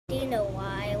know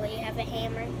why we have a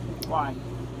hammer. Why?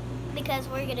 Because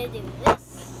we're gonna do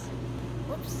this.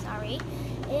 Whoops, sorry.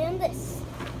 And this.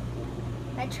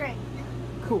 That train.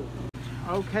 Cool.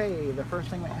 Okay, the first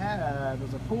thing we have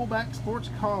is a pullback sports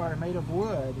car made of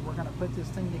wood. We're gonna put this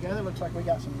thing together. Looks like we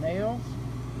got some nails,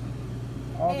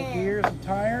 all the gears and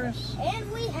tires,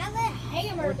 and we have a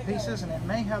hammer. Wood pieces, and it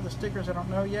may have the stickers, I don't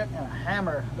know yet, and a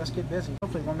hammer. Let's get busy.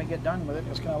 Hopefully when we get done with it,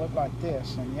 it's gonna look like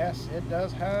this. And yes, it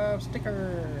does have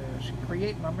stickers.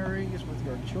 Create memories with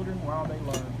your children while they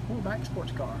learn. Pullback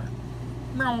sports car.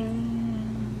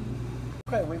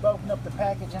 Okay, we've opened up the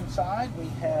package inside. We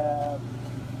have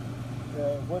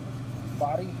the wood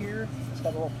body here. It's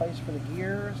got a little place for the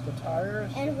gears, the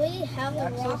tires, and we have a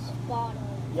rock bottom.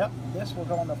 Yep, this will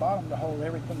go on the bottom to hold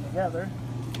everything together.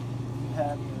 You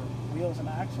have your wheels and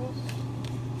axles.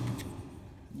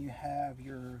 You have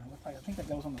your, looks like, I think that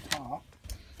goes on the top.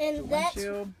 And that's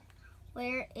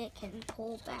where it can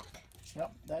pull back.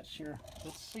 Yep, that's your,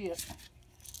 let's see it.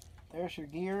 There's your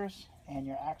gears and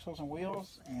your axles and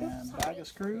wheels and bag of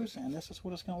screws, and this is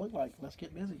what it's going to look like. Let's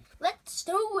get busy. Let's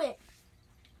do it.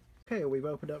 Okay, we've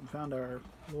opened up and found our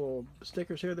little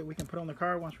stickers here that we can put on the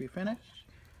car once we finish.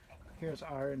 Here's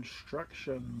our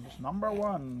instructions. Number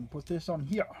 1, put this on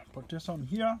here, put this on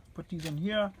here, put these in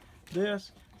here,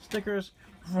 this, stickers.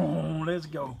 Let's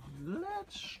go.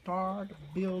 Let's start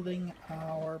building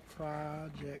our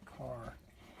project car.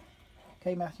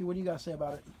 Okay, Matthew, what do you got to say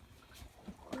about it?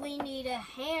 We need a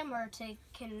hammer to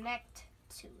connect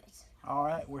to it. All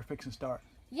right, we're fixing to start.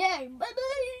 Yay,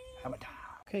 bye-bye. Hammer time.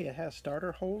 Okay, it has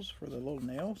starter holes for the little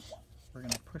nails. We're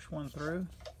going to push one through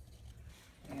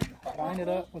and line it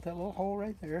up with that little hole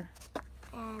right there.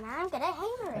 And I'm going to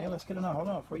hammer it. Okay, let's get another. Hold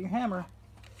on, for your hammer,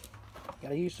 got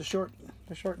to use the short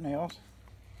nails.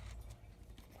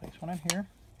 Place one in here.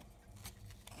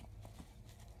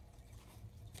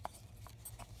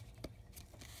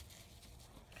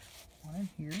 One in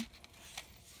here.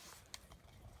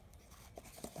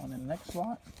 One in the next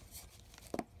slot.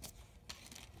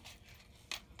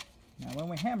 Now when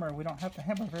we hammer, we don't have to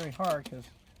hammer very hard because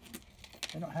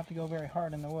we don't have to go very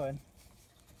hard in the wood.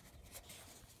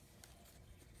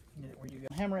 Get it where you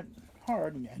go. Hammer it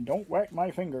hard and don't whack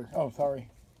my finger. Oh, sorry.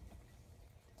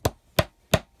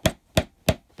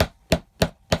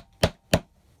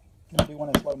 Let me do one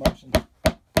in slow motion.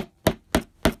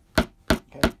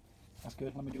 Okay, that's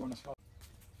good. Let me do one in slow.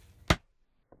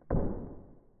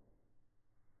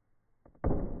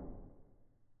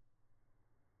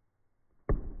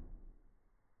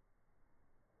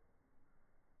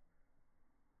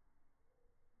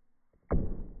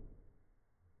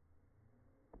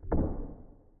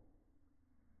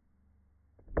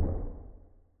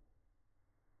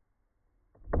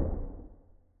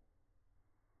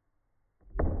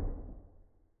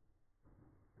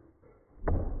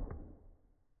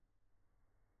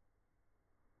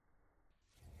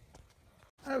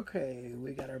 Okay,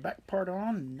 we got our back part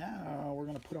on. Now we're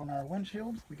going to put on our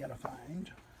windshield. We got to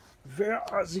find, where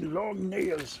are the long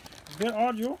nails? Where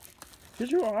are you? Here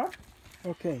you are.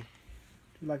 Okay,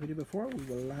 like we did before, we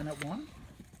will line up one.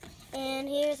 And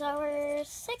here's our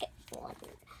second one.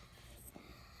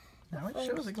 Now it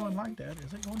shows it going like that.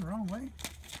 Is it going the wrong way?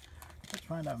 Let's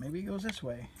find out. Maybe it goes this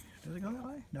way. Does it go that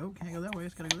way? No, it can't go that way.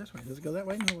 It's got to go this way. Does it go that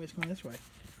way? No, it's going this way.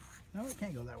 No, it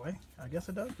can't go that way. I guess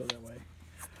it does go that way.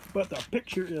 But the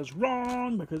picture is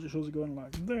wrong because it shows it going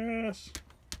like this.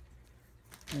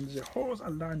 And the holes are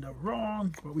lined up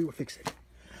wrong, but we will fix it.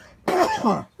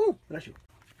 Ooh, bless you.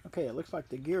 Okay, it looks like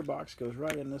the gearbox goes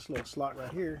right in this little slot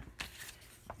right here.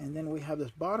 And then we have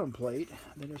this bottom plate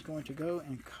that is going to go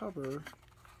and cover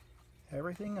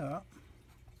everything up.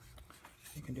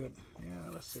 You can do it,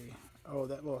 yeah, let's see. Oh,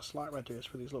 that little slot right there is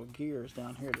for these little gears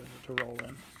down here to roll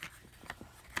in.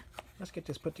 Let's get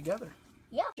this put together.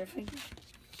 Yeah.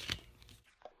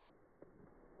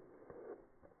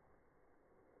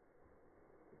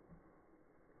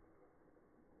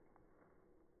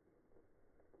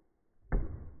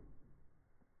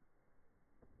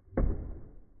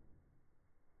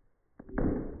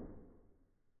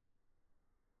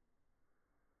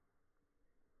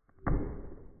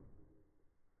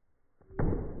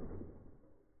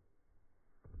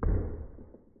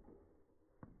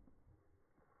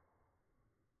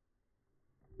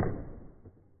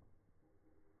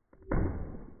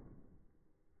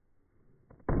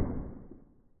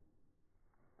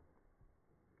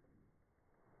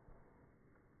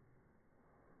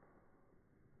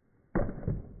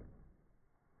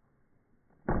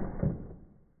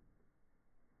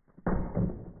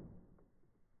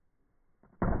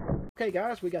 Okay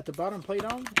guys, we got the bottom plate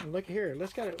on, and look here, we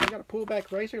got a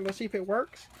pullback racer. Let's see if it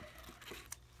works.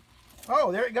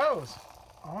 Oh, there it goes.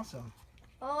 Awesome.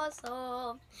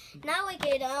 Awesome. Now we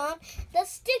get on the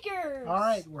stickers. All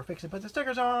right, we're fixing to put the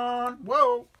stickers on.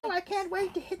 Whoa. Oh, I can't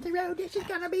wait to hit the road. This is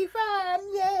going to be fun.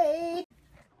 Yay.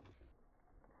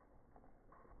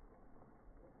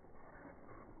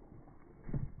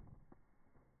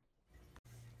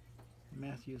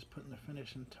 Matthew's putting the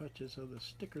finishing touches of the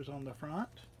stickers on the front.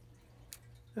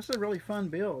 This is a really fun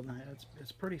build.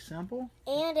 It's pretty simple.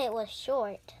 And it was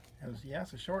short. Yeah,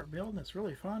 it's a short build and it's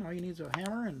really fun. All you need is a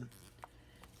hammer and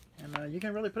you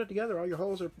can really put it together. All your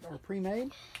holes are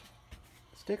pre-made.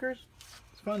 Stickers.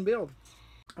 It's a fun build.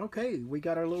 Okay, we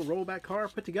got our little rollback car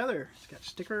put together. It's got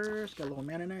stickers. Got a little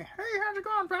man in there. Hey, how's it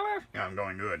going, fellas? Yeah, I'm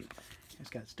going good. It's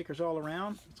got stickers all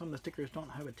around. Some of the stickers don't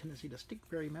have a tendency to stick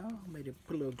very well. Maybe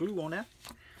put a little glue on that.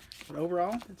 But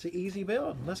overall, it's an easy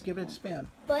build. Let's give it a spin.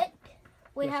 But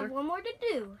we Yes, have sir? one more to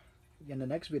do. In the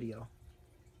next video.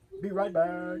 Be right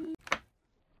back.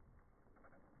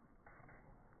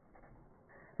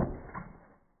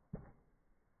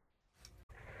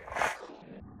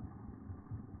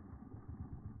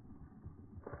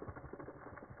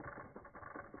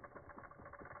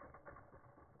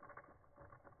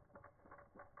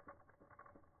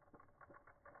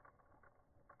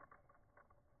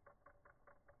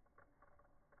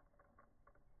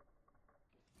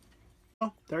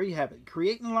 Well, there you have it.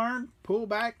 Create and learn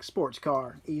pullback sports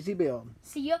car. Easy build.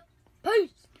 See ya.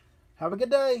 Peace. Have a good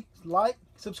day. Like,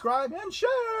 subscribe, and share.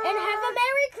 And have a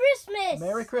Merry Christmas.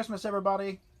 Merry Christmas,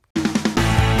 everybody.